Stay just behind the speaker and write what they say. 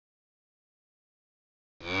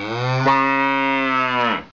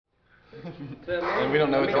we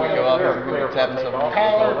don't know it's going to go off. We're tapping something.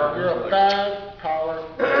 Power, you're a fag, power.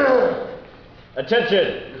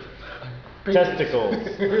 Attention! Testicles.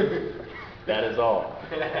 That is all.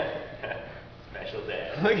 Special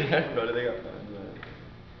day. Look at everybody, they got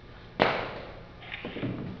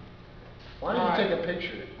Why don't you take a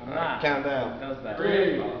picture? I'm not. Count down. Does that.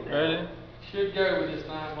 3. Ready? Should go with this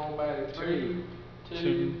 9-ball battery. 3,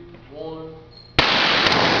 2, 1.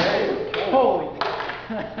 Holy.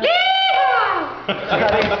 I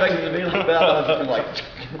didn't expect it to be like that. I was just like.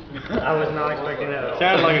 I was not expecting that.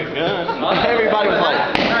 Sounded like a gun. Everybody was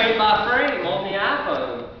like. Frame by frame on the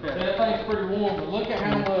iPhone. That thing's pretty warm, but look at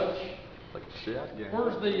how much. Like shit.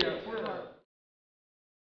 Where's the, where's our...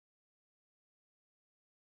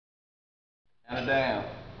 Count it down.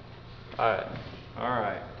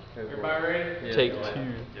 Alright. Everybody ready? Yeah, Take do it. 2.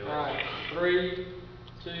 Do it. Alright, 3,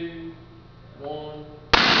 2, 1.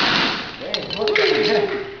 It blew the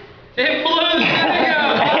thing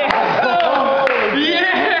up!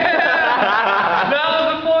 Yeah! That was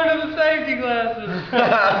the point of the safety glasses.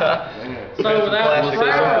 So without the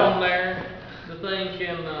strap on there, the thing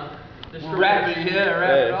can destroy it.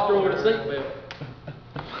 Destroy the seatbelt.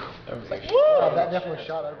 I was like, Wow, that definitely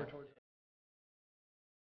shot over towards